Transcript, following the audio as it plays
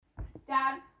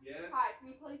Dad. Yes. Hi, can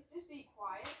you please just be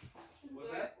quiet?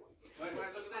 What's that? Wait, look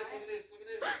at this.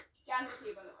 Jazz is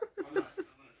here, by the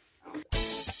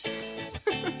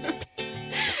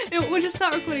way. We'll just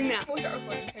start recording now. We'll start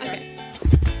recording. Okay.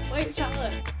 Wait,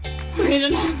 Charlotte. We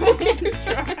don't have an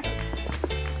intro.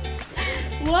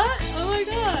 What? Oh my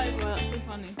god. Well, that's so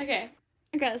funny. Okay,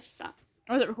 let's just start.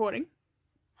 Oh, is it recording?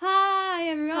 Hi,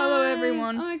 everyone. Hello,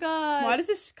 everyone. Oh my god. Why does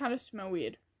this kind of smell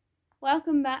weird?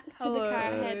 Welcome back to Hello. the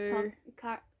Carrot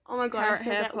Head Oh my god, Carrot I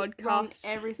said Hair that podcast. wrong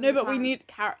every No, single but time. we need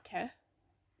carrot hair.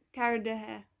 Carrot Hair.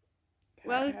 Carrot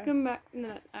hair. Welcome back.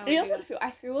 No,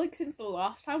 I feel like since the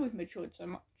last time we've matured so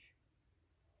much.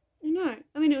 I know.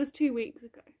 I mean, it was 2 weeks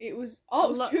ago. It was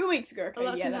 2 weeks ago. A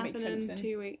lot Okay, yeah, can that makes happen sense in then.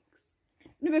 2 weeks.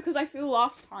 No, because I feel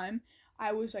last time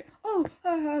I was like,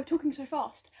 talking so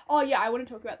fast. Oh yeah, I want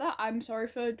to talk about that. I'm sorry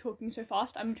for talking so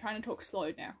fast. I'm trying to talk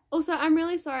slow now. Also, I'm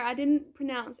really sorry. I didn't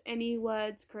pronounce any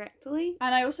words correctly.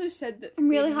 And I also said that I'm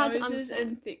really thin hard to noses understand.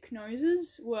 and thick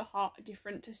noses were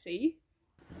different to see.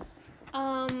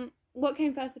 What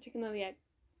came first, the chicken or the egg?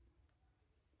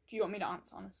 Do you want me to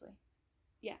answer honestly?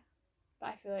 Yeah. But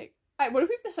I feel like, what if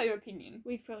we have the same opinion?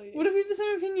 We probably do. What if we have the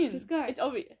same opinion? Just go. It's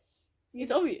obvious. You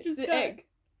It's obvious. just The go. egg.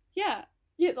 Yeah.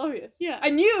 Yeah, it's obvious. Yeah. I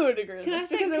knew you would agree with Can I this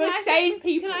say- because can they were I say- sane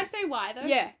people. Can I say why though?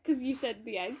 Yeah. Because you said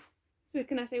the egg. So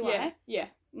can I say why? Yeah.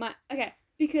 Okay.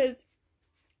 Because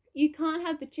you can't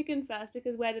have the chicken first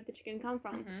because where did the chicken come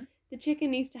from? Mm-hmm. The chicken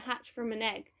needs to hatch from an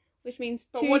egg, which means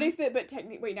But what if but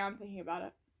technically, wait, now I'm thinking about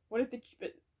it. What if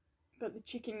but the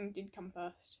chicken did come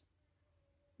first?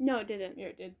 No, it didn't. Yeah,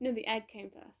 it did. No, the egg came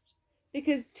first.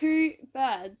 Because two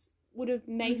birds would have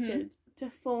mated to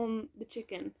form the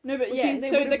chicken. No, but Which yeah, means they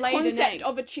so would the have laid an egg. concept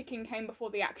of a chicken came before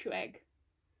the actual egg.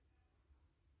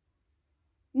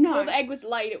 No. Before the egg was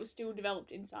laid, it was still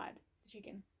developed inside the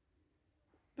chicken.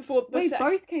 Wait,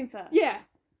 both came first? Yeah.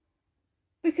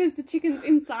 Because the chicken's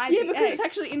inside the egg. Yeah, because it's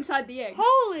actually inside the egg.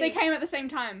 Holy! They came at the same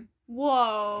time.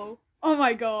 Whoa. Oh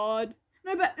my god.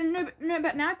 No, but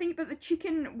now I think, but the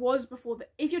chicken was before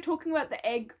if you're talking about the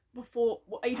egg before,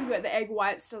 are you talking about the egg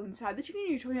while it's still inside the chicken, or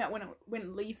are you talking about when it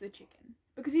leaves the chicken?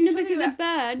 Because A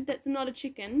bird that's not a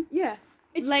chicken. Yeah.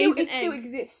 It lays still an egg.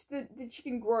 exists. The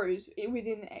chicken grows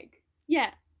within the egg. Yeah.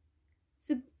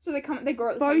 So they grow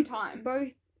at the Both same time.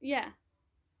 Both, yeah.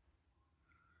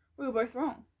 We were both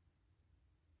wrong.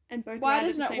 And both Why arrived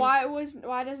does at the same...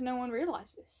 why does no one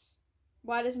realise this?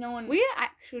 Why does no one? We are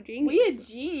actual geniuses. We are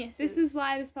geniuses. This is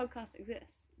why this podcast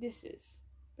exists. This is.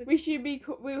 We should be.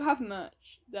 We'll have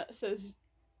merch that says.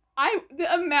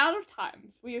 The amount of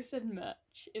times we have said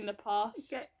merch in the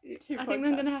past. I think podcasts.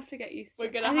 I'm gonna have to get used to We're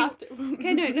it. gonna have to.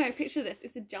 Okay, no. Picture this.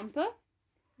 It's a jumper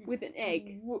with an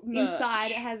egg. Merch.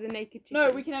 Inside it has a naked chicken.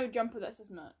 No, we can have a jumper that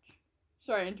says merch.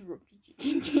 Sorry, I interrupted you.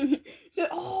 Continue. So,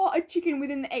 a chicken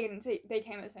within the egg, and they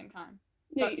came at the same time.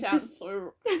 No, That sounds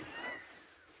so.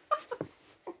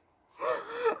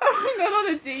 Not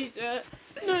on a t-shirt.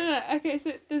 No. Okay,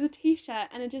 so there's a t-shirt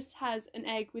and it just has an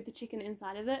egg with the chicken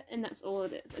inside of it, and that's all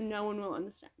it is, and no one will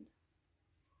understand.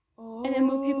 Oh. And then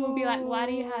people will be like, "Why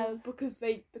do you have?" Because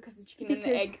the chicken and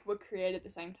the egg were created at the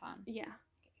same time. Yeah.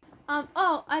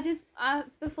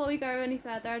 Before we go any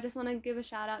further, I just want to give a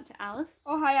shout out to Alice.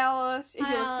 Oh, hi Alice. If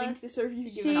Hi, you're listening Alice. to this, or if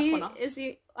you've given up on us.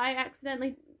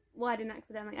 I didn't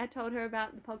accidentally. I told her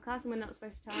about the podcast and we're not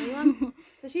supposed to tell anyone.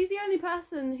 So she's the only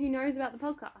person who knows about the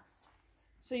podcast.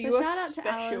 So you are shout out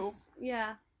special. to Alice.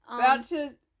 Yeah. Shout out to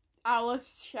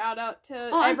Alice. Shout out to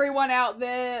everyone out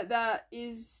there that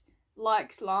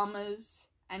likes llamas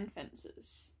and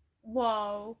fences.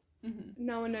 Whoa. Mm-hmm.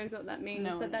 No one knows what that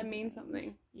means, but that means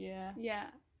something. Yeah. Yeah.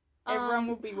 Everyone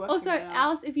will be working Also, it out.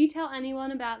 Alice, if you tell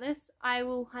anyone about this, I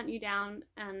will hunt you down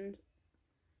and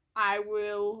I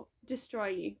will destroy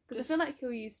you. Because I feel like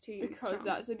he'll use too because strong.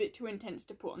 that's a bit too intense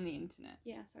to put on the internet.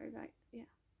 Yeah, sorry, right. Yeah.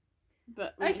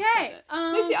 But we just said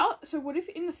Okay. it. So what if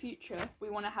in the future we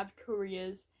want to have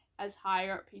careers as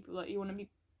higher up people, that you want to be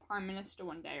Prime Minister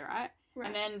one day, right?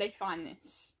 And then they find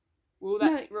this. Will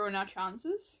that ruin our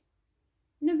chances?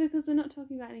 No, because we're not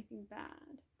talking about anything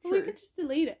bad. But True. we could just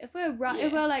delete it. If we're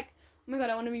if we're like, oh my god,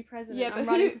 I want to be president. Yeah, I'm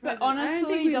running for but president. I don't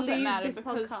honestly, think we it doesn't leave matter this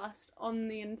because podcast on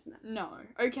the internet. No.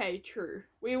 Okay, true.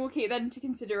 We will keep that into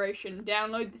consideration.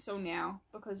 Download this all now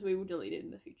because we will delete it in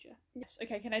the future. Yes.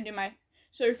 Okay. Can I do my?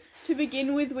 So to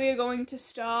begin with, we are going to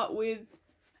start with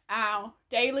our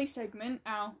daily segment,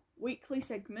 our weekly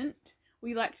segment.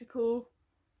 We like to call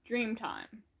Dream Time.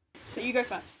 So you go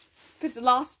first. Because the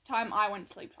last time I went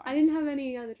sleep time. I didn't have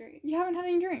any other dreams. You haven't had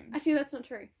any dreams? Actually, that's not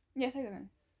true. Yeah, say them then.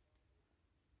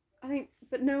 I think,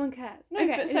 but no one cares. No,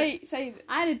 okay, but say.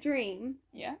 I had a dream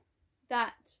Yeah.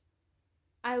 that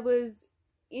I was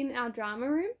in our drama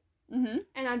room Mm-hmm.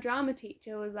 And our drama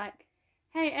teacher was like,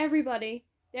 hey, everybody,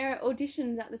 there are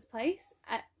auditions at this place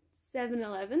at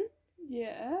 7-Eleven,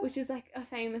 Yeah. which is like a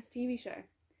famous TV show.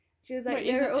 She was like,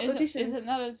 Wait, there are auditions. Isn't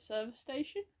that a service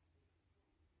station?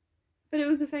 But it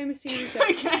was a famous TV show.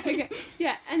 Okay.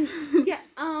 Yeah, and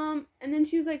then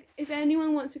she was like, if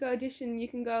anyone wants to go audition, you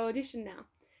can go audition now.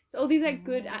 So all these like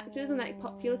good actors and like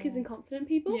popular kids and confident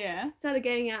people started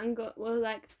getting out and were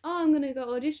like, oh, I'm gonna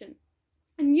go audition.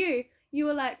 And you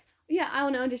were like, yeah, I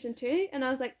want to audition too. And I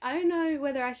was like, I don't know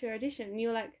whether I should audition. And you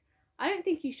were like, I don't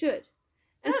think you should.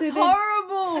 And That's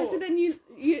horrible. And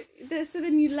so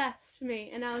then you left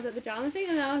me, and I was at the drama thing,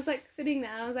 and I was like sitting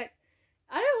there, and I was like,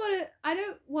 I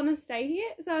don't want to stay here.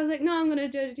 So I was like, no, I'm gonna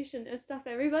do an audition and stuff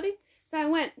everybody. So I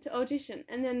went to audition,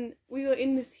 and then we were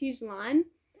in this huge line,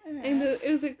 and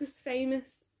it was like this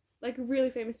famous, like a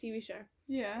really famous TV show.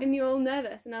 Yeah. And you're all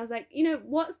nervous, and I was like, you know,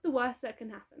 what's the worst that can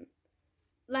happen?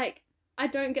 Like, I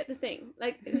don't get the thing.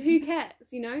 Like, who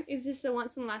cares? You know, it's just a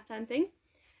once in a lifetime thing.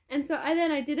 And so I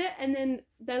did it, and then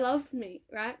they loved me,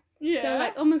 right? Yeah. They were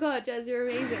like, oh my god, Jazz, you're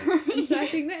amazing. So I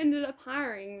think they ended up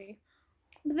hiring me.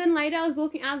 But then later I was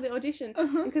walking out of the audition,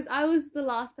 because I was the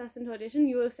last person to audition,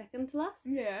 you were second to last.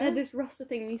 Yeah. They had this roster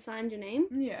thing and you signed your name.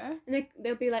 Yeah. And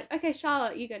they'll be like, okay,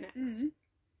 Charlotte, you go next. Mm-hmm.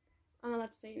 I'm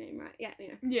allowed to say your name, right? Yeah,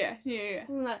 anyway. Yeah.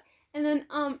 Something like that.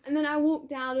 And then I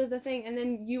walked out of the thing, and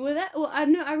then you were there. Well,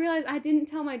 I realized I didn't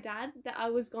tell my dad that I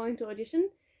was going to audition.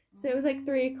 So it was like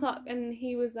 3:00, and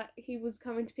he was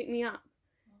coming to pick me up,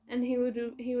 and he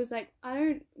was like,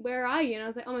 where are you? And I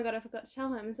was like, oh my god, I forgot to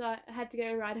tell him. And so I had to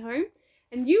go ride home,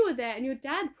 and you were there, and your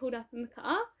dad pulled up in the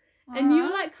car, and you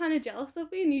were like kind of jealous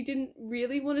of me, and you didn't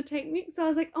really want to take me. So I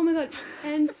was like, oh my god,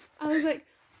 and I was like,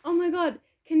 oh my god,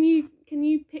 can you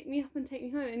pick me up and take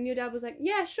me home? And your dad was like,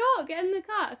 yeah, sure, get in the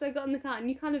car. So I got in the car, and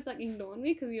you kind of like ignored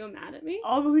me because you were mad at me.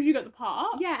 Oh, because you got the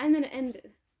part? Yeah, and then it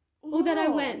ended. Or that I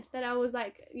went, that I was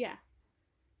like, yeah.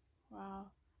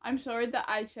 Wow. I'm sorry that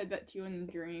I said that to you in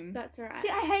the dream. That's alright. See,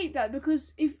 I hate that,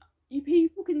 because if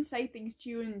people can say things to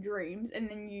you in dreams, and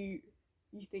then you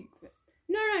think that...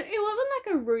 No, it wasn't like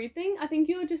a rude thing. I think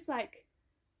you were just like,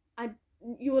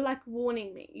 you were like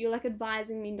warning me. You were like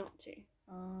advising me not to.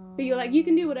 But you're like, you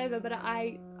can do whatever, but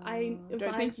I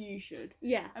don't think you should.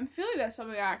 Yeah. I'm feeling that's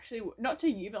something I actually, not to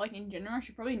you, but like in general, I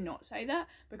should probably not say that,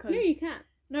 because... No, you can't.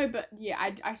 No, but yeah,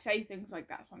 I say things like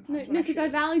that sometimes. No, because I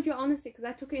valued your honesty, because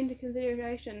I took it into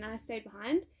consideration and I stayed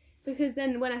behind. Because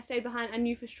then when I stayed behind, I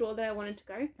knew for sure that I wanted to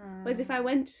go. Whereas if I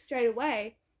went straight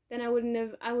away, then I would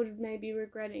maybe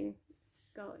regretting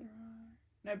going.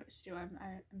 No, but still, I'm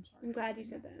sorry. I'm glad you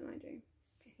said that in my dream.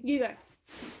 You go.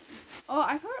 Oh,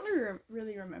 I can't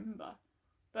really remember.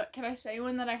 But can I say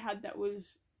one that I had that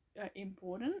was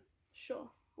important? Sure.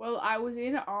 Well, I was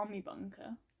in an army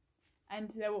bunker,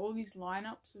 and there were all these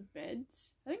lineups of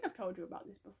beds. I think I've told you about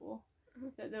this before.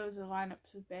 That there was a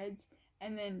lineups of beds,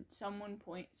 and then someone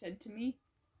said to me,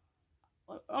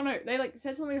 oh no, they like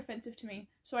said something offensive to me.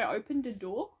 So I opened a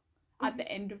door at the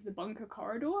end of the bunker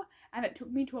corridor, and it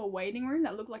took me to a waiting room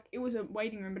that looked like, it was a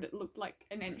waiting room, but it looked like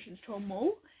an entrance to a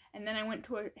mall. And then I went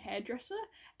to a hairdresser,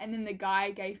 and then the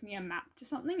guy gave me a map to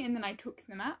something, and then I took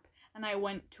the map, and I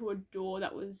went to a door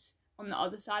that was on the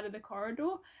other side of the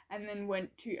corridor, and then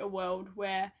went to a world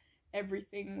where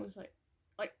everything was like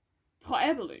hot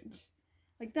air balloons,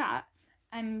 like that.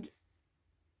 And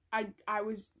there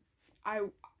was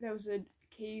an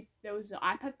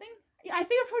iPad thing. Yeah, I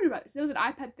think I've told you about this. There was an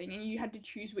iPad thing, and you had to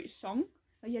choose which song.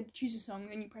 Like, you had to choose a song,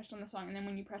 then you pressed on the song, and then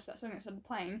when you pressed that song, it started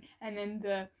playing, and then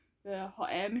the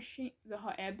hot air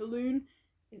balloon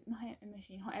would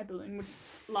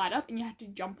light up, and you had to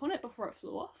jump on it before it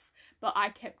flew off. But I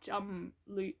kept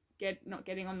not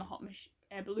getting on the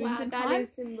air balloons in time. That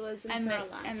is symbolism for our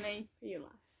life. For your life.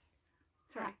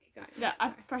 Sorry, keep going. Yeah, I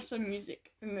pressed on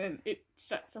music, and then it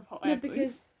sets off hot air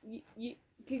balloons. No, because you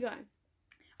keep going.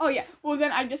 Oh yeah. Well,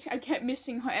 then I kept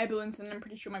missing hot air balloons, and I'm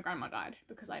pretty sure my grandma died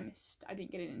because I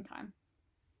didn't get it in time.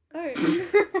 Oh.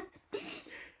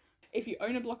 If you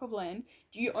own a block of land,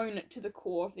 do you own it to the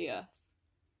core of the earth?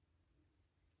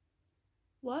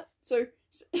 What? So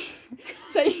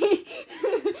say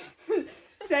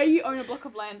you own a block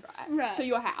of land, right? Right. So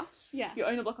your house. Yeah. You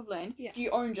own a block of land. Yeah. Do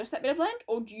you own just that bit of land,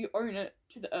 or do you own it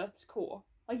to the earth's core?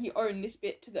 Like, you own this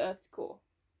bit to the earth's core.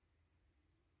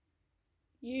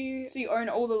 So you own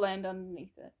all the land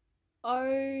underneath it.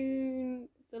 Own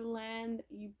the land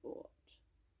you bought.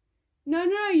 No,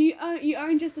 you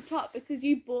own just the top, because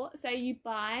you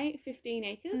buy 15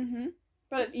 acres. Mm-hmm.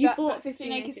 But you bought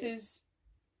 15 acres is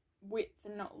width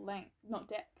and not length, not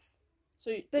depth.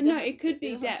 So, but no, it could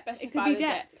be depth. It could be the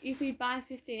depth. If you buy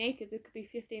 15 acres, it could be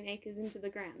 15 acres into the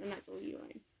ground, and that's all you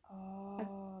own.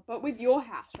 Oh, but with your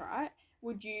house, right?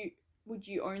 Would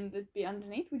you own the bit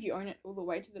underneath? Would you own it all the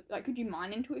way to the like? Could you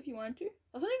mine into it if you wanted to?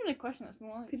 That's not even a question. That's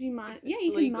more like. Could you mine? if Yeah, it's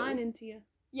you legal. can mine into your.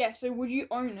 Yeah. So would you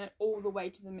own it all the way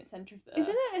to the center of the?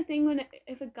 Isn't Earth? it a thing when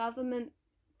if a government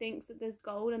thinks that there's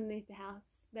gold underneath the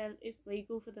house, then it's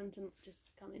legal for them to just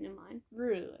come in and mine?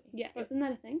 Really? Yeah, But isn't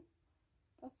that a thing?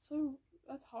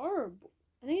 that's horrible.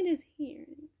 I think it is here.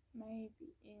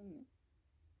 Maybe in.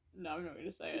 No, I'm not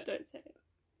gonna say it. Don't say it.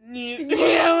 New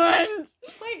Zealand.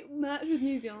 Wait, match with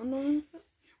New Zealand on it?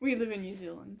 We live in New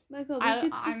Zealand. My God,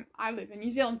 I live in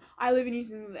New Zealand. I live in New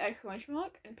Zealand with an exclamation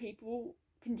mark, and people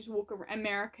can just walk around.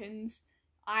 Americans,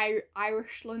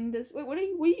 Irishlanders. Wait,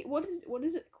 what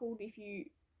is it called if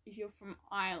you're from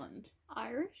Ireland?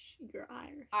 Irish? You're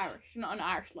Irish. Irish, not an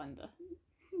Irishlander.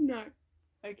 No.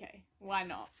 Okay, why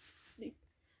not?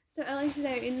 So earlier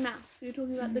today in maths, we were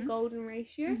talking about the golden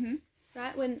ratio, Mm-hmm.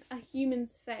 right? When a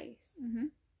human's face. Mm-hmm.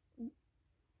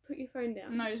 Put your phone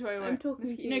down. No, just wait. I'm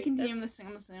talking to you. No, continue. That's-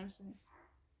 I'm listening.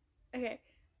 Okay,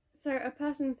 so a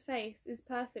person's face is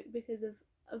perfect because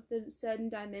of the certain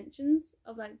dimensions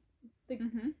of like the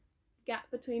Mm-hmm. gap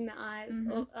between the eyes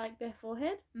Mhm. or like their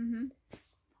forehead. Mm-hmm.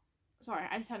 Sorry,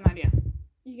 I just had an idea.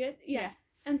 You get yeah. Yeah.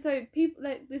 And so people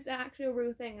like this is actually a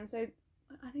real thing, and so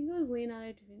I think it was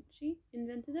Leonardo da Vinci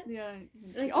invented it. Yeah.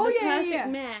 Like Oh the yeah, perfect yeah.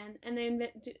 man, and they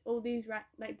invented all these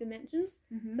like dimensions.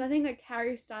 Mm-hmm. So I think like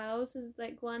Harry Styles is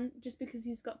like one just because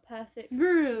he's got perfect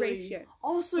Really? ratio.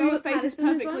 Also, Robert your face is Pattinson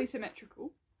is perfectly one?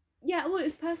 symmetrical. Yeah, well,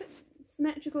 it's perfect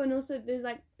symmetrical, and also there's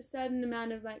like a certain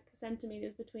amount of like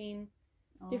centimeters between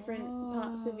different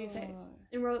parts of your face. Oh.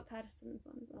 And Robert Pattinson's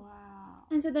one as well. Wow.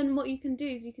 And so then what you can do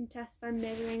is you can test by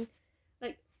measuring,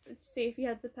 like, see if you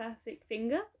have the perfect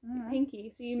finger, Alright.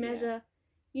 pinky. So you Yeah. measure,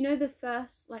 you know, the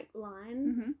first like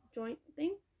line Mhm. joint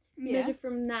thing. You Yeah. measure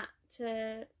from that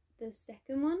to the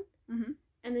second one, Mhm.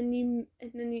 and then you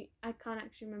I can't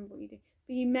actually remember what you do,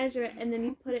 but you measure it and then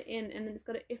you put it in, and then it's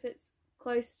got to, if it's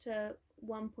close to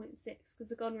 1.6, because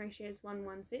the golden ratio is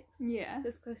 1:16. Yeah. If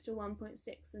it's close to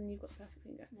 1.6, then you've got perfect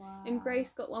finger. Wow. And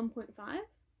Grace got 1.5.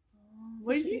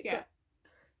 What did she you get?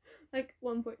 Like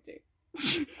 1.2.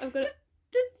 I've got it.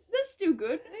 That's still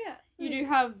good. Yeah. You do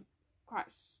have quite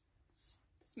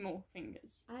small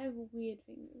fingers. I have weird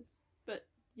fingers.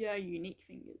 Yeah, unique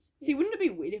fingers. See, wouldn't it be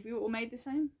weird if we were all made the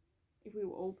same? If we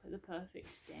were all the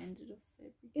perfect standard of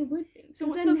everything? It would be. So So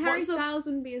what's then the- Harry what's the- Styles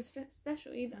wouldn't be as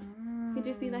special either. He'd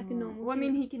just be like a normal Well, I mean,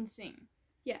 singer. he can sing.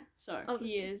 Yeah, So obviously.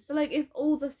 he is. But like, if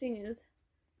all the singers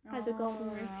had the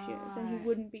golden ratio, then he Alright.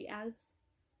 wouldn't be as.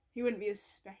 He wouldn't be as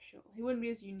special. He wouldn't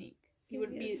be as unique. He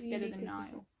wouldn't be as better unique than as he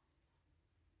Niall. is.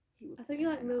 He would I be thought you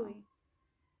liked better than Louis. Niall.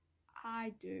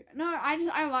 I do. No,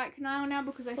 I like Niall now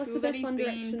because I What's feel the that best he's One being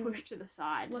Direction- pushed to the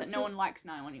side. What's That no the- one likes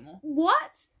Niall anymore.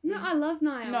 What? No, Mm. I love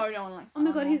Niall. No one likes. Oh my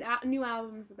Niall god, anymore. his new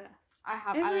album's the best.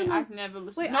 I've never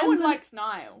listened. Wait, no I'm one gonna- likes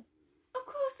Niall. Of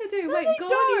course I do. No, Wait, they go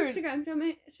don't. on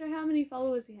Instagram. Show how many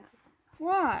followers he has.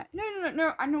 What? No.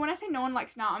 I know when I say no one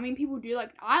likes Niall, I mean people do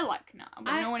like. I like Niall,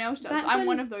 but no one else does. back I'm when-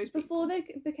 one of those people. Before they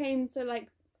became so like,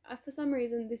 for some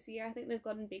reason this year I think they've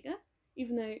gotten bigger.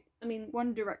 Even though I mean,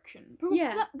 One Direction. But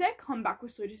Yeah. Their comeback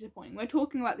was so disappointing. We're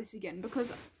talking about this again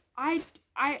because I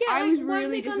like, was weren't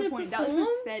really they gonna disappointed. That was perform?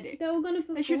 pathetic. they were gonna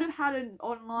perform. They should have had an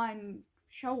online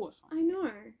show or something.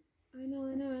 I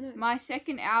know. My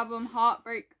second album,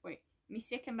 Heartbreak. Wait, my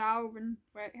second album.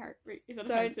 Wait, Heartbreak. Is that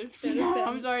Don't- offensive? don't No, offend.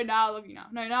 I'm sorry. Now I love you now.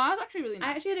 No, I was actually really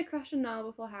nice. I actually had a crush on Niall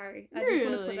before Harry. I just want to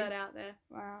put Really? that out there.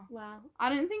 Wow. Wow. I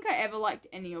don't think I ever liked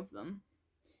any of them.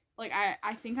 Like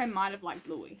I think I might have liked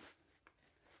Louis.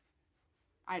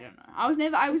 I don't know. I was Okay.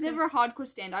 never a hardcore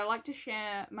stand. I like to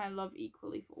share my love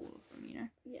equally for all of them, you know.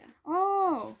 Yeah.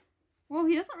 Oh, well,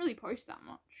 he doesn't really post that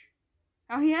much.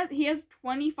 Oh, he has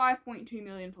 25.2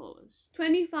 million followers.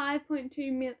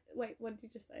 25.2 mil. Wait, what did you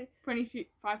just say?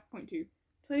 25.2.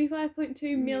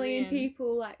 25.2 million Million.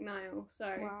 people like Niall.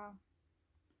 So Wow.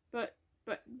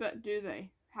 But do they?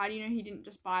 How do you know he didn't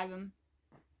just buy them?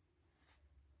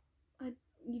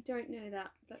 you don't know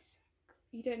that, but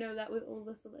you don't know that with all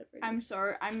the celebrities. I'm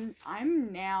sorry.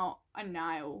 I'm now a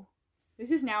Niall.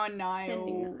 This is now a Sending Niall.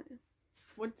 Niall.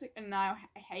 What's it, a Niall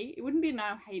hate? It wouldn't be a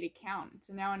Niall hate account. It's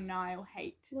now a Niall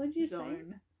hate What did you say?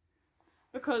 zone.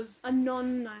 Because A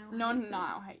non-Niall.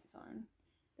 non-Niall hate zone.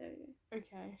 There we go.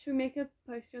 Okay. Should we make a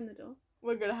poster on the door?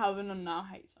 We're gonna have a non-Niall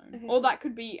hate zone. Okay, Or cool. that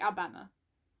could be our banner.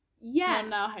 Yeah.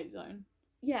 Non-Niall hate zone.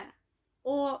 Yeah.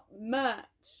 Or merch.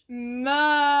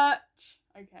 Merch.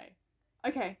 Okay.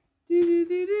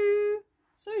 Do.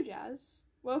 So, Jazz,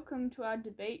 welcome to our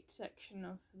debate section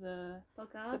of the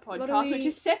Podcast. podcast, which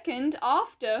is second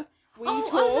after we talk.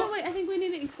 Oh, no, wait, I think we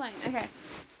need to explain. Okay.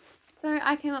 So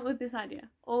I came up with this idea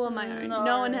all on my own.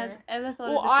 No one has ever thought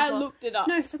Well, of this I before. looked it up.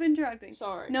 No, stop interrupting.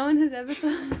 Sorry. No one has ever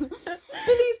thought.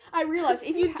 Please, I realised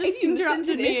if you just listen to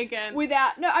interrupted this me again.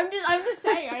 without I'm just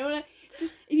saying I want to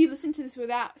just if you listen to this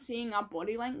without seeing our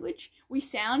body language, we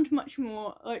sound much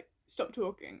more like stop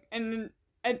talking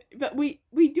but we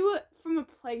do it from a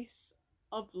place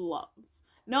of love,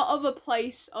 not of a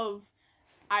place of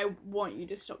I want you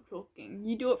to stop talking.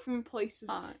 You do it from a place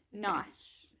of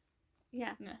nice.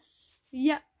 Yeah. Ness.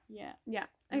 Yep. Yeah. Yeah.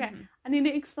 Okay. Mhm. I need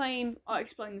to explain. I'll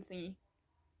explain the thingy.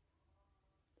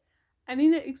 I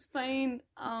need to explain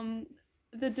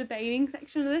the debating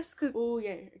section of this because. Oh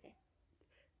yeah. Okay.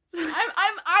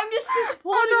 I'm just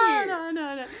supporting you.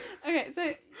 No. Okay,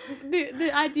 so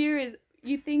the idea is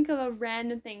you think of a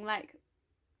random thing like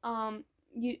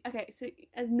so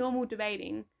as normal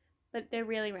debating, but they're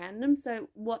really random. So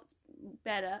what's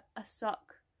better, a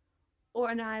sock or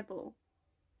an eyeball?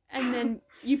 And then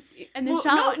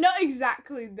Charlotte. Not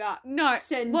exactly that. No.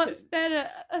 Sentence. What's better,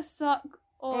 a sock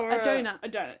or a donut? A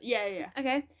donut. Yeah.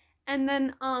 Okay, and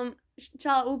then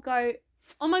Charlotte will go,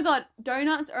 oh my god,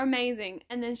 donuts are amazing,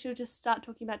 and then she'll just start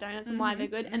talking about donuts and why they're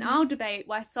good, and I'll debate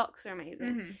why socks are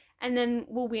amazing, and then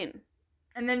we'll win.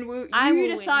 And then I will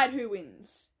decide who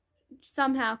wins.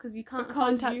 Somehow, because you can't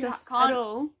Because contact you us can't- at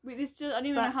all. I don't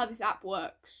even know how this app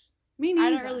works. Me neither. I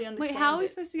don't really Wait, understand how are we it.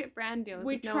 supposed to get brand deals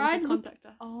We if no tried one can contact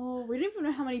us? Oh, we don't even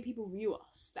know how many people view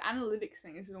us. The analytics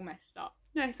thing is all messed up.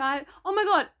 No, 5. Oh my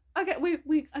god. Okay, we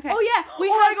okay. Oh yeah. We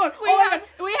oh have- my god. we oh have- my god.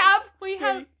 We have. We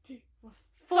have 3, 2,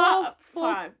 4.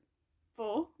 5.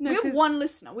 4. No, we have 'cause- one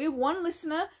listener. We have one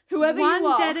listener. Whoever one you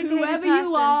are, dedicated whoever person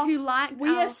you are, who liked we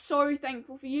our... are so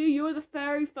thankful for you. You are the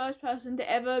very first person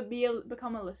to ever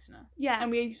become a listener, Yeah. and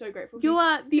we are so grateful. You for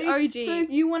are the so OG. So if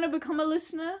you want to become a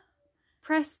listener,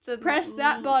 press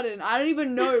that button. I don't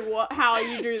even know how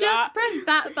you do that. Just press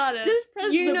that button. Just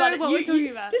press you the know button. what we're talking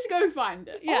about. Just go find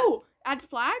it. Yeah. Oh, add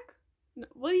flag? No,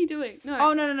 what are you doing? No.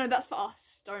 Oh, no, that's for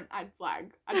us. Don't add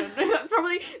flag. I don't know. That's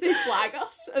probably, they flag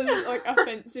us as, like,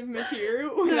 offensive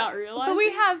material without realising. But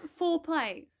we have 4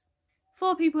 plays.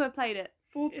 4 people have played it.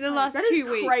 In the last 2 weeks.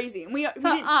 That is crazy. And we For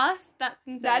didn't, us, that's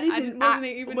insane. that is wasn't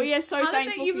even... we are so How did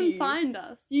thankful they for even you. find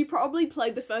us? You probably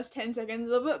played the first 10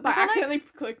 seconds of it by I feel like- accidentally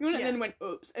clicking on it Yeah. and then went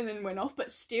oops and then went off, but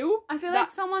still. I feel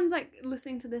like someone's like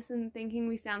listening to this and thinking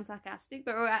we sound sarcastic,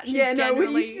 but we're actually Yeah,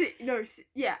 generally...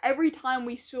 every time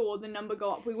we saw the number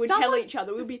go up, we would tell each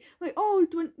other, we'd be like, oh,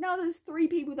 now there's 3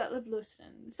 people that have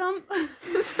listened.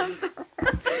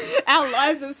 Our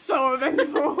lives are so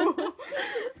eventful.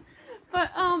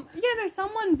 But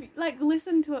someone like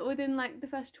listened to it within like the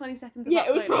first 20 seconds of Yeah,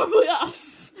 it was uploading. probably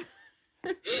us.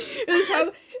 It was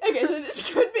probably... Okay, so this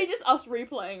could be just us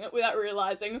replaying it without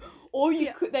realising, or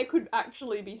there could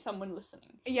actually be someone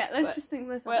listening. Yeah, let's just think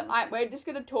this. We're just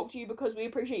going to talk to you because we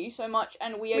appreciate you so much,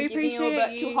 and we are giving you a appreciate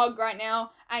virtual you. hug right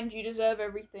now, and you deserve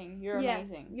everything. You're Yes,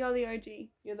 amazing. you're the OG.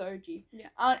 You're the OG. Yeah.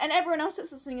 And everyone else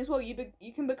that's listening as well, you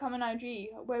can become an OG.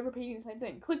 We're repeating the same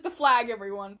thing. Click the flag,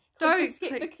 everyone.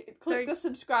 Click the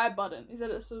subscribe button. Is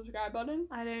it a subscribe button?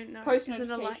 I don't know. Post Is it a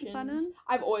notifications. like button?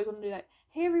 I've always wanted to do that.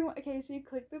 Hey everyone, okay, so you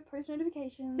click the post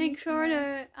notifications. Make sure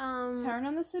and to turn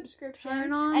on the subscription.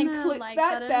 turn on and the click like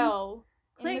that button. bell.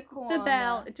 click in the, the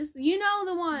bell. corner. Just you know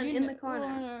the one You in know- the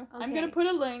corner. I'm Okay. gonna put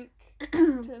a link.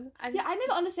 To... I Yeah, I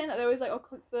never understand that. They always like,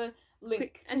 click the link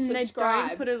click, to and subscribe. they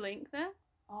don't put a link there.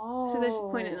 Oh. So they just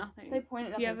point at nothing. They point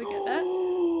at Do you nothing. ever get that?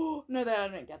 No, they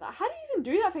don't get that. How do you even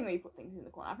do that thing where you put things in the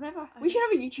corner? I've never. We should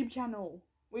have a YouTube channel.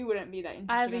 We wouldn't be that interesting.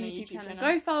 I have a on YouTube channel.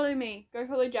 Go follow me. Go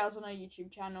follow Giles on our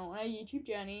YouTube channel, on our YouTube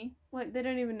journey. Wait, they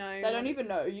don't even know. They don't even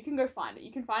know. You can go find it.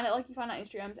 You can find it like you find our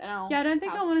Instagrams and our. Yeah, I don't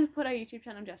think I houses. want to put our YouTube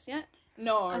channel just yet.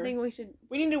 No. I think we should.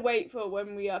 We need to wait for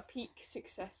when we are peak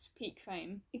success, peak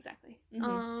fame. Exactly.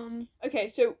 Mhm. Okay,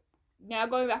 so now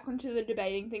going back onto the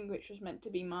debating thing, which was meant to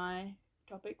be my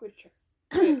topic, which.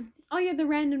 Oh yeah, the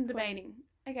random debating.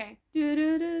 Okay.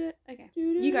 Okay.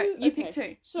 You go. You pick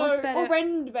 2. So, What's better? or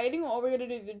random debating, or are we gonna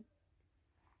do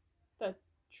the?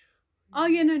 Oh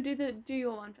yeah, no. Do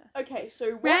your one first. Okay,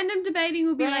 so what, Random debating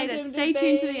will be later. random Stay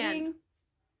tuned to the debating- end.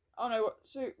 Oh no!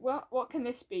 So what can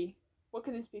this be? What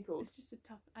can this be called? It's just a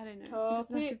top. I don't know. It doesn't have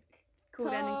to Topic. be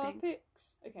called anything.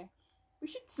 Topics. Okay. We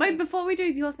should. Wait, sync. before we do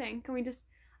your thing, can we just?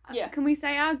 Yeah. Can we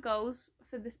say our goals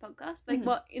for this podcast? Like Mhm.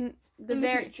 what in the In the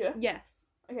very future? Yes.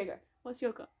 Okay, go. What's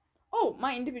your goal? Oh,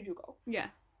 my individual goal. Yeah.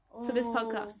 For this Oh,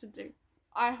 podcast to do.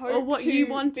 I hope what to you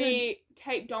want to-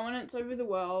 take dominance over the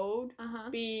world.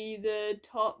 Be the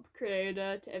top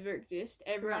creator to ever exist.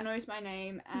 Everyone Right. knows my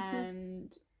name,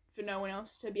 and for no one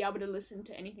else to be able to listen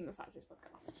to anything besides this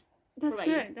podcast. That's What about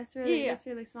you? good. That's really Yeah. that's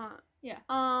really smart. Yeah.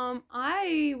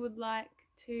 I would like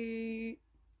to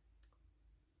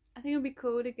think it'd be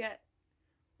cool to get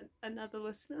another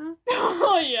listener.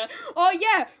 Oh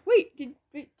yeah. Wait, did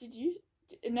you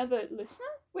another listener?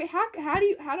 Wait, how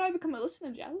do I become a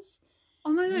listener, Jazz?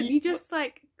 Oh my god, you just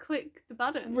like click the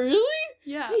button. Really?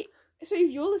 Yeah. Wait, so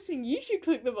if you're listening, you should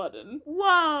click the button.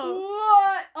 Whoa.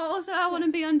 What? Oh, also, I want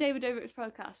to be on David Dobrik's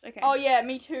podcast. Okay. Oh yeah,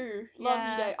 me too. Love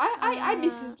Yeah. you, Dave. I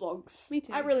miss his vlogs. Me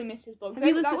too. I really miss his vlogs. Have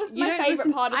you That listened- was my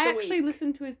favorite part of the week. I actually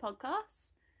listened to his podcast.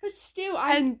 But still,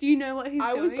 And do you know what he's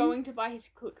I doing? was going to buy his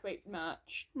clickbait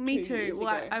merch. Me 2 too. years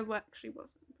Well, ago. I actually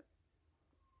wasn't.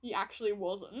 You actually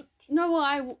wasn't. No,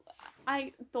 well,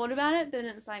 I thought about it, then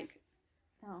it's like,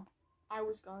 Oh, I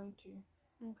was going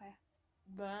to. okay.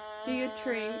 But Do your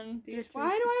tree. Do your Why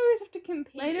tree. do I always have to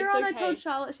compete? Later It's on, okay. I told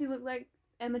Charlotte she looked like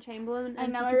Emma Chamberlain,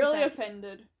 And now she I'm took really offense.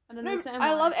 offended. I don't No, understand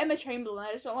I why. love Emma Chamberlain.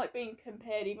 I just don't like being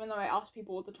compared, even though I ask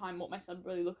people all the time what my son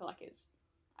really look-alike is.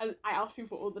 I ask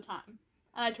people all the time.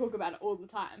 And I talk about it all the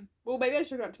time. Well, maybe I just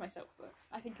talk about it to myself, but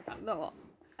I think about it a lot.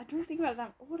 I don't think about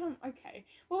that. Okay.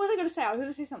 What was I going to say? I was going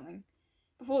to say something.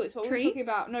 Before this, what were we talking Trees?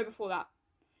 about? No, before that.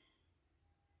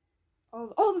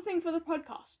 Oh, the thing for the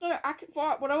podcast. No,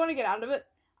 for what I want to get out of it,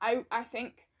 I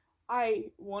think I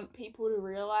want people to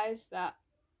realise that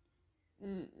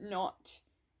not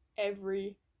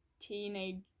every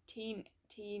teenagers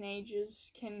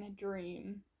can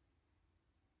dream.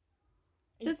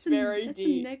 It's very that's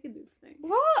deep. a negative thing.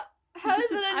 What? How is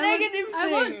it a negative thing?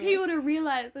 I want people to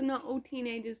realize that not all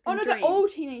teenagers can dream. that all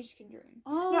teenagers can dream.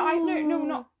 Oh.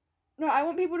 No, I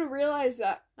want people to realise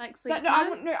that. Like sleep That,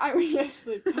 time? Yes,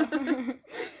 sleep time.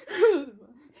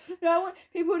 No, I want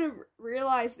people to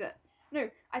realise that. No,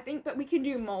 I think that we can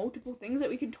do multiple things. That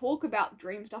we can talk about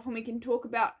dream stuff, and we can talk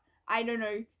about, I don't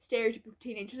know, stereotypical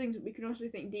teenage things. But we can also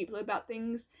think deeply about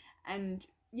things, and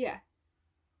yeah.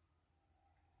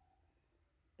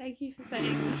 Thank you for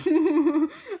saying that.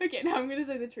 Okay, now I'm gonna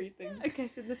say the tree thing. Okay,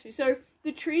 so the tree. So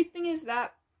the tree thing is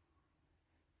that.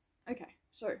 Okay,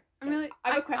 so I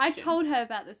have a question. I told her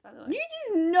about this, by the way. You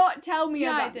did not tell me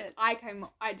Yeah, about I did. this.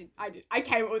 I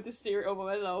came up with this theory all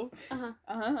by myself.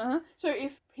 So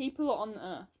if people are on the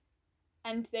Earth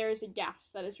and there is a gas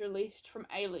that is released from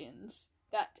aliens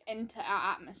that enter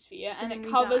our atmosphere and then it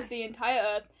we covers die. the entire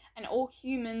Earth and all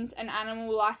humans and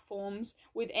animal life forms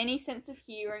with any sense of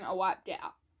hearing are wiped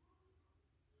out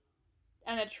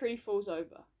and a tree falls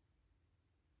over,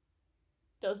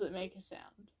 does it make a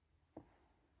sound?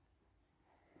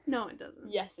 No, it doesn't.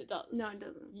 Yes, it does. No, it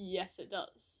doesn't. Yes, it does.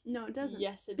 No, it doesn't.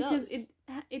 Yes, it does. Because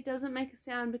it doesn't make a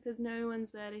sound because no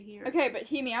one's there to hear it. Okay, but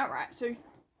hear me out, right? So,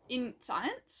 in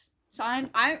science,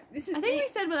 I think we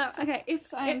said about that. Okay,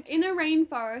 if in a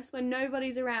rainforest when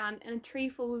nobody's around and a tree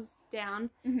falls down,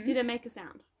 did it make a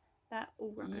sound? That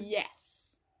all right.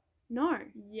 Yes. No.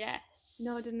 Yes.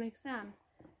 No, it didn't make a sound.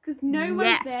 Because no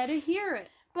one's there to hear it.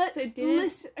 But so it didn't.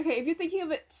 listen, okay, if you're thinking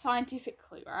of it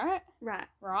scientifically, right? Right.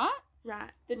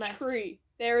 The Left. tree.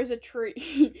 There is a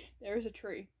tree. There is a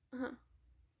tree.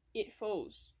 It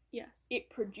falls. Yes. It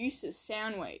produces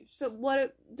sound waves. But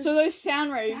what? So those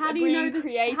sound waves are being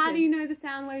created. How do you know the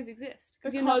sound waves exist?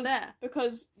 Because you're not there.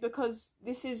 Because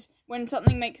this is when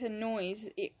something makes a noise,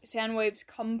 sound waves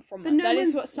come from But it. no That is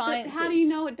one's- what science is. But how do you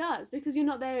know it does? Because you're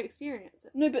not there to experience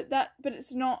it. No, but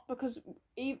it's not because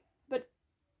but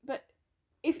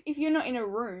if you're not in a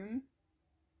room,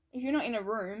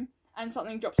 and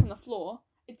something drops on the floor,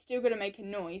 it's still going to make a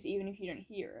noise even if you don't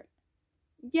hear it.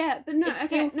 Yeah, but no, It's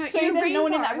okay, still, no. so in if a there's no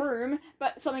one in that rainforest- room,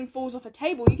 but something falls off a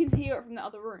table, you can hear it from the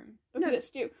other room because No. it's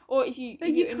still. Or if you. But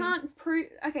if you you're can't prove.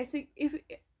 Okay, so if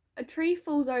a tree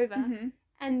falls over Mhm.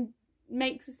 and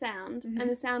makes a sound Mhm. and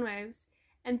the sound waves,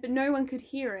 but no one could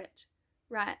hear it,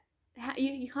 right?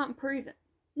 You can't prove it.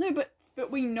 No, but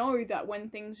we know that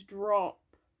when things drop.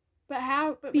 But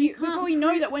how? But you we can't know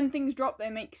prove- that when things drop,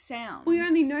 they make sounds. We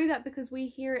only know that because we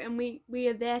hear it and we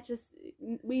are there to.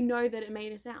 We know that it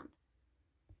made a sound.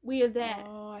 We are there.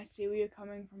 Oh, I see where you're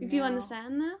coming from. Do you now.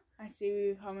 understand now? I see where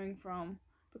you're coming from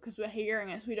because we're hearing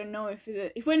it, so we don't know if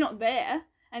we're not there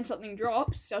and something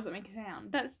drops, does it make a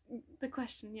sound? That's the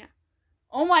question. Yeah.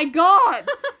 Oh my god!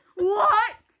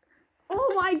 What?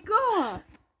 Oh my god!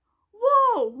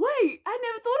 Whoa! Wait! I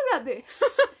never thought about this.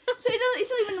 So it's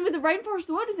not even with the rainforest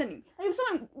the word is any. Like if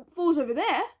something falls over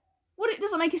there,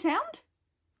 does it make a sound?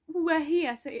 Well, we're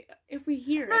here, so if we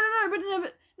hear it,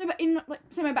 But in like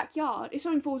say my backyard, if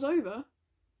something falls over,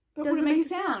 but would does it make a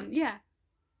sound? Yeah.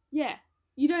 Yeah.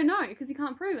 You don't know because you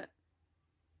can't prove it.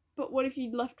 But what if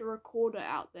you left a recorder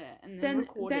out there and then Then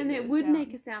recorded it would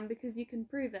make a sound because you can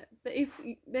prove it. But if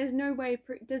there's no way,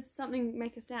 does something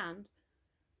make a sound?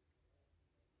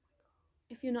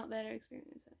 If you're not there to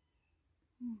experience it.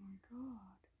 Oh my god.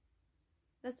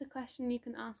 That's a question you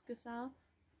can ask yourself.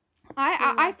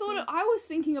 I thought I was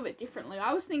thinking of it differently.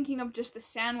 I was thinking of just the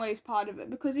sound waves part of it,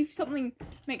 because if something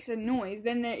makes a noise,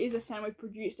 then there is a sound wave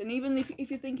produced, and even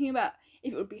if you're thinking about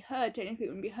if it would be heard, technically it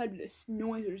wouldn't be heard, but this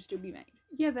noise would still be made.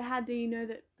 Yeah, but how do you know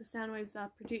that the sound waves are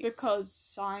produced? Because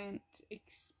scientific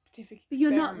experiments. But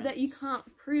you're not that. You can't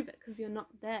prove it because you're not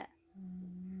there.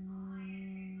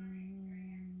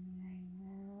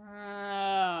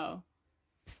 Oh.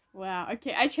 Wow.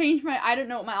 Okay, I changed my. I don't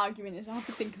know what my argument is. I'll have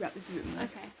to think about this a bit more.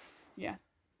 Okay. Yeah.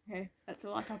 Okay, that's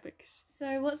all our topics.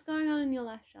 So, what's going on in your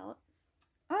life, Charlotte?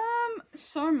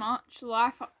 So much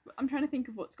life. I'm trying to think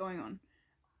of what's going on.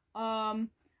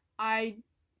 I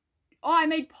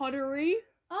made pottery.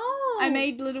 Oh. I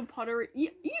made little pottery. Yeah.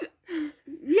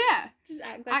 Just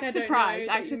act like Act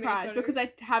surprised because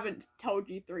I haven't told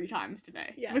you 3 times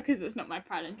today. Yeah. Because it's not my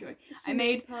pride and joy. I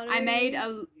made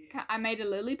a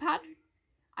lily pad.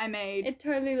 It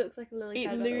totally looks like a lily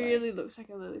pad. It literally looks like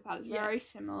a lily pad. It's very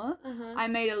similar. Uh-huh. I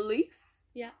made a leaf.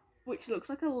 Yeah. Which looks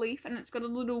like a leaf, and it's got a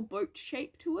little boat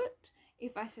shape to it,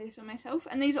 if I say so myself.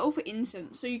 And these are all for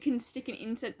incense, so you can stick an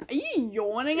incense. Are you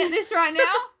yawning at this right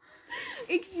now?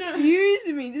 Excuse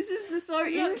me, this is so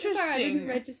interesting. Sorry, I didn't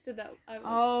register that.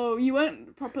 Oh, you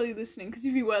weren't properly listening, because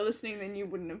if you were listening, then you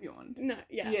wouldn't have yawned. No,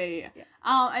 yeah. Yeah.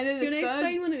 And then do you want to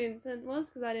explain what an incense was?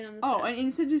 Because I didn't understand. Oh, an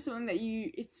incense is something that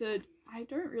I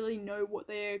don't really know what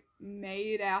they're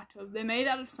made out of. They're made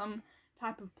out of some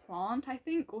type of plant, I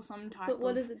think, or some type of... But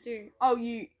what does it do? Oh,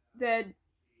 they're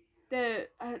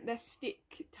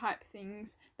stick type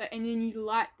things, and then you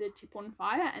light the tip on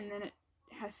fire, and then it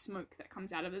has smoke that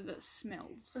comes out of it that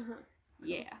smells. Uh-huh.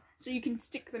 Yeah. So you can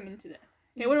stick them into there.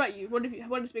 Okay, what about you? What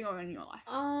has been going on in your life?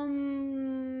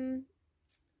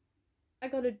 I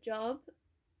got a job.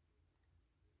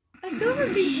 I still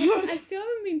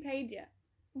haven't been paid yet.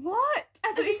 What?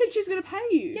 I thought you said she was going to pay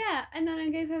you. Yeah, and then I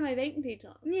gave her my bank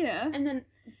details. Yeah. And then...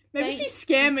 Maybe she's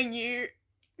scamming you.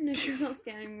 No, she's not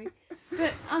scamming me.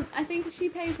 But I think she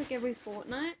pays like every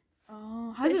fortnight.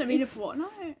 Oh, hasn't it been a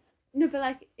fortnight? No, but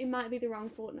like it might be the wrong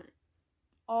fortnight.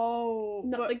 Oh.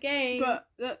 Not the game. But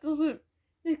that doesn't...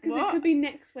 No, because it could be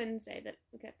next Wednesday that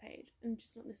we get paid, and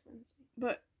just not this Wednesday.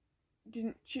 But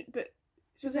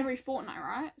so it's every fortnight,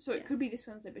 right? So it could be this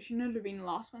Wednesday, but she would have been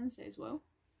last Wednesday as well.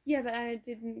 Yeah, but I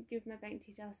didn't give my bank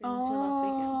details until last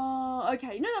weekend. Oh,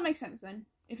 okay. No, that makes sense then.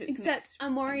 If it's Except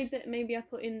I'm worried that maybe I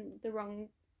put in the wrong...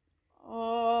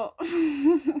 Oh.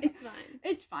 It's fine.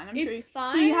 It's fine, I'm sure. It's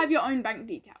fine. So you have your own bank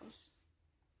details?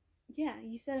 Yeah,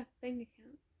 you set up a bank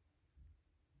account.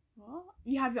 What?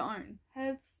 You have your own?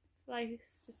 Her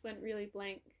face just went really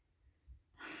blank.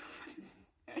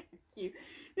 Thank you.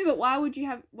 No, but why would you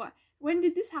have... What? When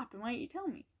did this happen? Why didn't you tell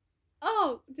me?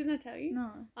 Oh, didn't I tell you? No.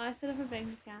 I set up a bank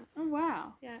account. Oh,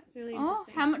 wow. Yeah, it's really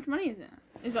interesting. How much money is it?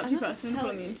 Is that too personal to put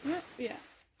on the internet? Yeah.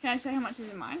 Can I say how much is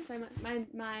in mine? So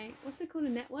my what's it called, a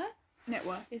net worth? Net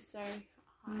worth. Is so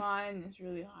high. Mine is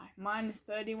really high. Mine is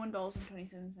 $31.27.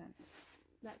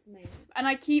 That's amazing. And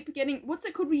I keep getting... What's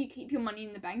it called where you keep your money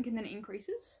in the bank and then it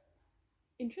increases?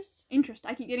 Interest? Interest.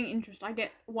 I keep getting interest. I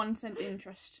get 1 cent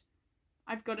interest.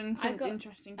 I've got an cent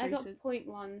interest increases. I got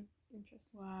 0.1 interest.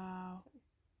 Wow.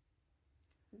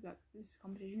 So. This is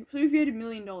competition. So if you had $1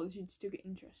 million, you'd still get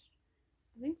interest.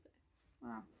 I think so.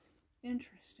 Wow.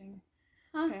 Interesting.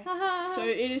 Okay. So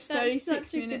it is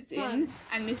 36 minutes in,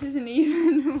 and this isn't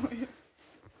even...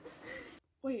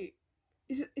 Wait.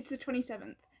 It's the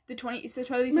 27th. It's the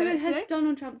 27th But has today?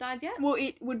 Donald Trump died yet? Well,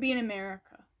 it would be in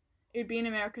America. It would be in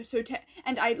America. So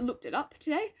and I looked it up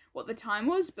today, what the time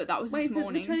was, but that was this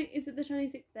morning. Is it the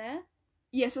 26th there?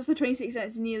 Yes, it's the 26th, and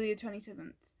it's nearly the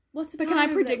 27th. What's the but time? Can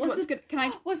I predict what's good? Can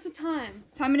I? What's the time?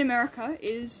 Time in America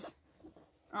is...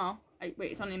 Oh,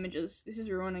 wait, it's on images. This is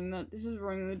ruining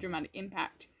the dramatic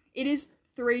impact. It is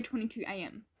 3:22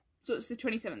 a.m. So it's the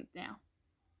 27th now.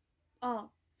 Oh,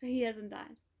 so he hasn't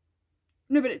died.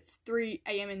 No, but it's 3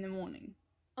 a.m. in the morning.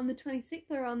 On the 26th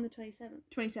or on the 27th?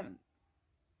 27th.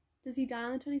 Does he die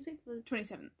on the 26th? Or...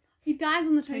 27th. He dies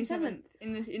on the 27th.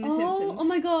 In the Simpsons. Oh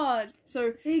my god.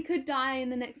 So he could die in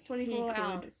the next 24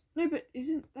 hours. No, but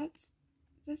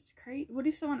that's crazy. What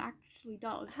if someone actually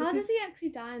does? How does he actually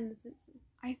die in the Simpsons?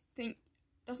 I think,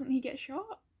 doesn't he get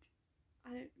shot? I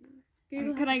don't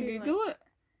know. Can I Google it?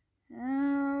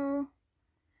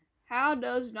 How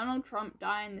does Donald Trump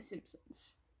die in the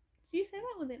Simpsons? Do you say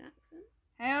that with an accent?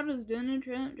 How does Donald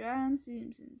Trump die in the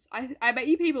Simpsons? I bet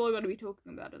you people are going to be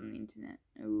talking about it on the internet.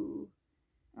 Ooh.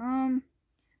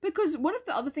 Because what if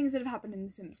the other things that have happened in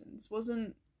The Simpsons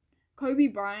wasn't Kobe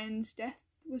Bryant's death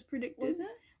was predicted? Was it?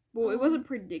 Well, it wasn't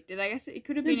predicted. I guess it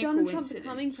could have been a coincidence. Donald Trump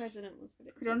becoming president was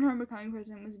predicted. Donald Trump becoming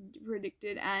president was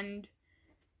predicted, and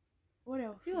What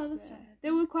else? A few was other there? stuff.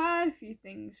 There were quite a few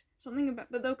things. Something about,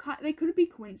 but they could be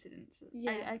coincidences.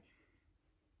 Yeah.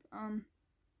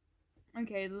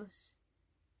 Okay, let's.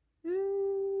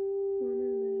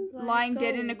 Like Lying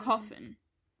dead in a gold. coffin.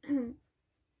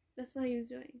 That's what he was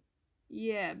doing.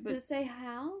 Yeah, but Does it say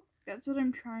how? that's what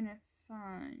I'm trying to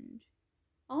find.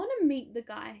 I want to meet the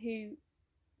guy who,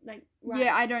 like, writes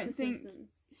Yeah, I don't The think-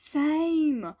 Simpsons.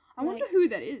 Same. I wonder Like- who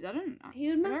that is. I don't.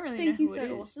 He I must don't really think know he's who it so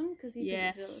is. awesome because he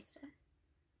Yes. predicted all this stuff.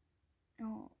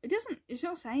 Oh, it doesn't. It's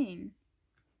not saying.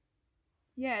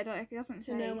 Yeah, it doesn't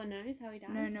So say. no one knows how he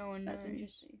dies. No one That's knows.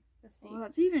 interesting. That's deep. Oh,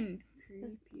 that's even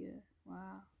creepier.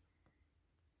 Wow.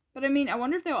 But I mean, I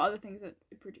wonder if there were other things that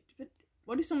it predicted. But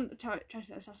what if someone tries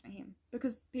to assassinate him?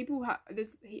 Because people have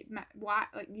why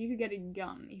like you could get a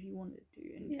gun if you wanted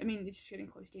to, and Yeah. I mean it's just getting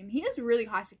close to him. He has really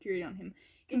high security on him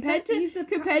compared Exactly, to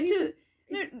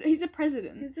he's a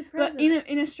president. He's the But president.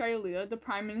 in Australia, the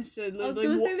prime minister I was literally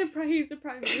gonna say he's the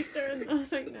prime minister, and I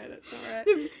was like, no, that's not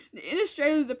right. in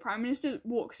Australia, the prime minister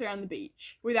walks around the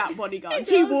beach without bodyguards.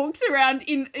 He He does. walks around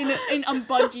in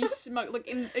budgie smoke, like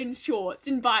in shorts,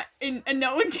 and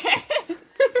no one cares.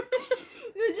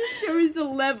 It just shows the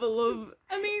level of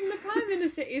I mean, the prime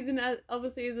minister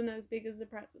obviously isn't as big as the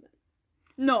president.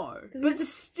 no, 'Cause but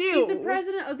still, He's the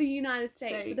president of the United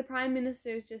States, Say. but the prime minister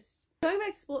is just going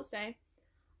back to sports day.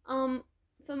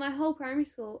 For my whole primary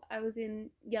school, I was in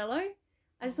yellow.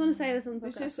 I just want to say this on the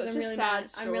This podcast is 'cause such I'm a really sad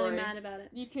mad. I'm really story. mad about it.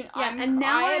 You can. Yeah, and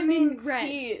now I am I'm in red,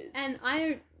 tears. and I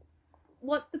don't.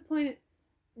 What the point?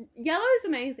 Yellow is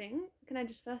amazing. Can I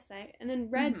just first say? And then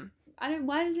red. Mhm. I don't.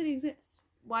 Why does it exist?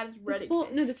 Why does red No,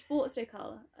 the exist? sports day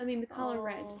color. I mean, the color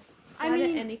red. Oh. Why I do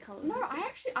mean, any colors no,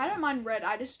 exist? I don't mind red.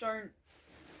 I just don't.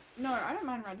 No, I don't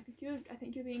mind red. I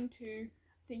think you're being too.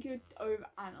 I think you're over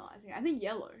analyzing. I think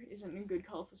yellow isn't a good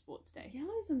color for sports day.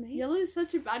 Yellow's amazing. Yellow is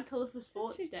such a bad color for Such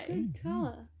sports a day. good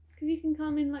color because you can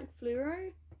come in like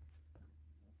fluoro.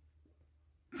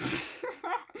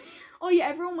 Oh yeah,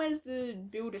 everyone wears the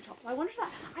builder tops. I wonder if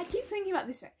that. I keep thinking about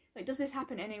this. Like, does this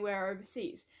happen anywhere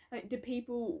overseas? Like, do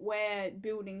people wear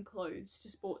building clothes to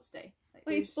sports day? Like,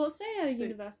 Wait, there's- is sports day a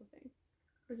universal thing,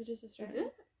 or is it just Is Australia?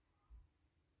 it?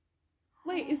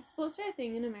 Wait, is sports day a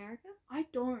thing in America? I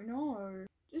don't know.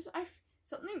 Just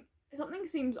something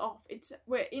seems off.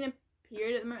 We're in a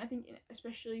period at the moment. I think,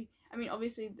 especially. I mean,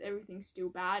 obviously everything's still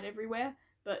bad everywhere,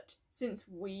 but since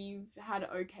we've had it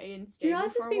okay and Do you stable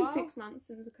realize for it's a been while, 6 months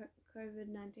since the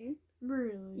COVID-19?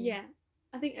 really, Yeah,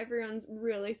 I think everyone's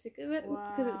really sick of it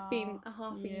because it's been a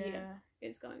half a year Yeah.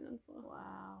 it's going on for.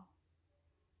 Wow.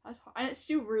 That's hard. And it's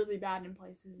still really bad in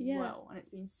places as Yeah. well. And it's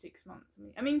been 6 months.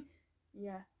 I mean,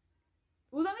 yeah.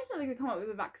 Well, that means that they could come up with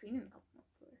a vaccine in a couple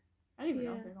months, though. I don't even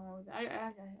know if Yeah. they come up with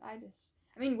it.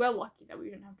 I mean, we're lucky that we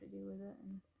don't have to deal with it.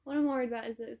 And What I'm worried about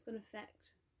is that it's going to affect,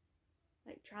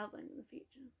 like, traveling in the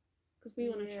future. Because we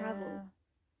want to travel.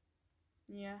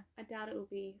 Yeah. I doubt it will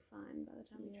be fine by the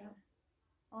time we Yeah. travel.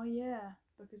 Oh, yeah.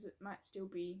 Because it might still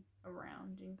be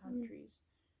around in countries.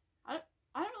 I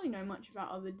don't really know much about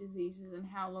other diseases and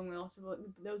how long they lasted. Like,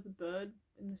 there was the bird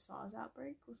in the SARS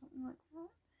outbreak or something like that.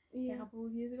 Yeah. A couple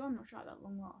of years ago. I'm not sure how that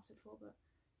long lasted for, but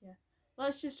yeah.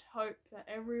 Let's just hope that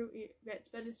it gets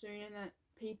better soon and that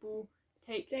people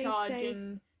take Stay charge safe.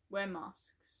 and wear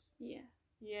masks. Yeah.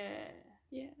 Yeah.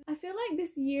 Yeah. I feel like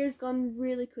this year's gone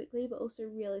really quickly, but also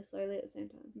really slowly at the same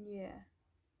time. Yeah.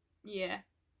 Yeah.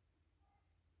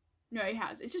 No, it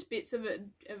has. It's just bits of it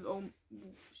of all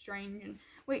strange and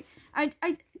wait.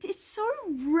 It's so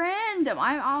random.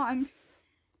 I'm.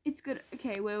 It's good.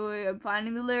 Okay, wait. I'm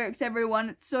finding the lyrics, everyone.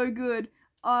 It's so good.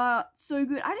 So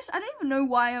good. I don't even know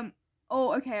why I'm.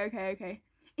 Oh, okay.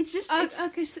 It's just.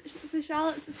 Okay, so for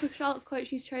Charlotte's quote,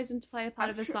 she's chosen to play a part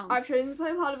of a song. I've chosen to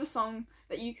play a part of a song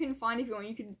that you can find if you want.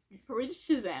 You could probably just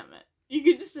Shazam it. You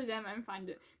could just Shazam it and find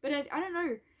it. But I don't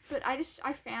know. But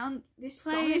I found this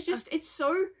song is just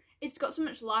it's got so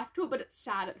much life to it, but it's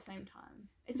sad at the same time.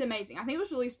 It's amazing. I think it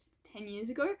was released 10 years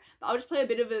ago, but I'll just play a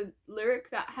bit of a lyric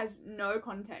that has no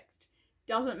context.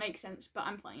 Doesn't make sense, but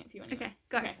I'm playing it for you anyway. Okay,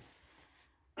 go. Okay.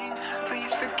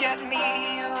 Please forget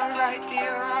me, you're right,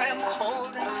 dear. I am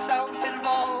cold and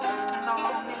self-involved, and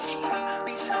I'll miss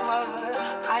you, recent lover.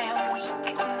 I am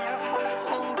weak and therefore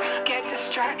full. Get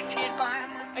distracted by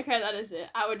my... Okay, that is it.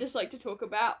 I would just like to talk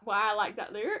about why I like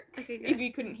that lyric. Okay, go. If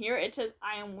you couldn't hear it, it says,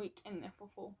 I am weak and therefore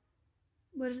full.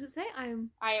 What does it say?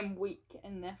 I am weak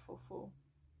and therefore full.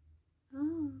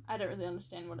 Oh, I don't really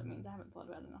understand what it means. I haven't thought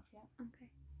about it enough yet. okay.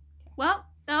 Well,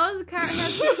 that was a carrot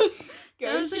head.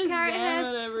 Go That was a carrot head.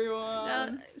 Shazam it,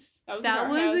 everyone. That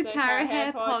was a carrot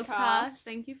head podcast. podcast.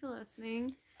 Thank you for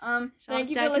listening. Thank you for Dad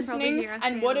can probably listening. hear us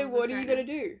And saying what all are this you right gonna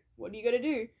now. do? What are you gonna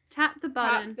do? Tap the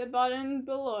button. Tap the button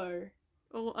below.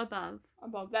 Or above.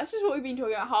 Above. That's just what we've been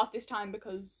talking about half this time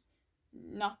because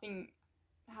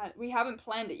we haven't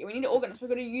planned it yet. We need to organize. We're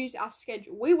going to use our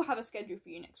schedule. We will have a schedule for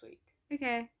you next week.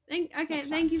 Okay. Next Thank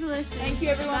time. you for listening. Thank you,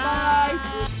 everyone. Bye.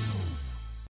 Bye.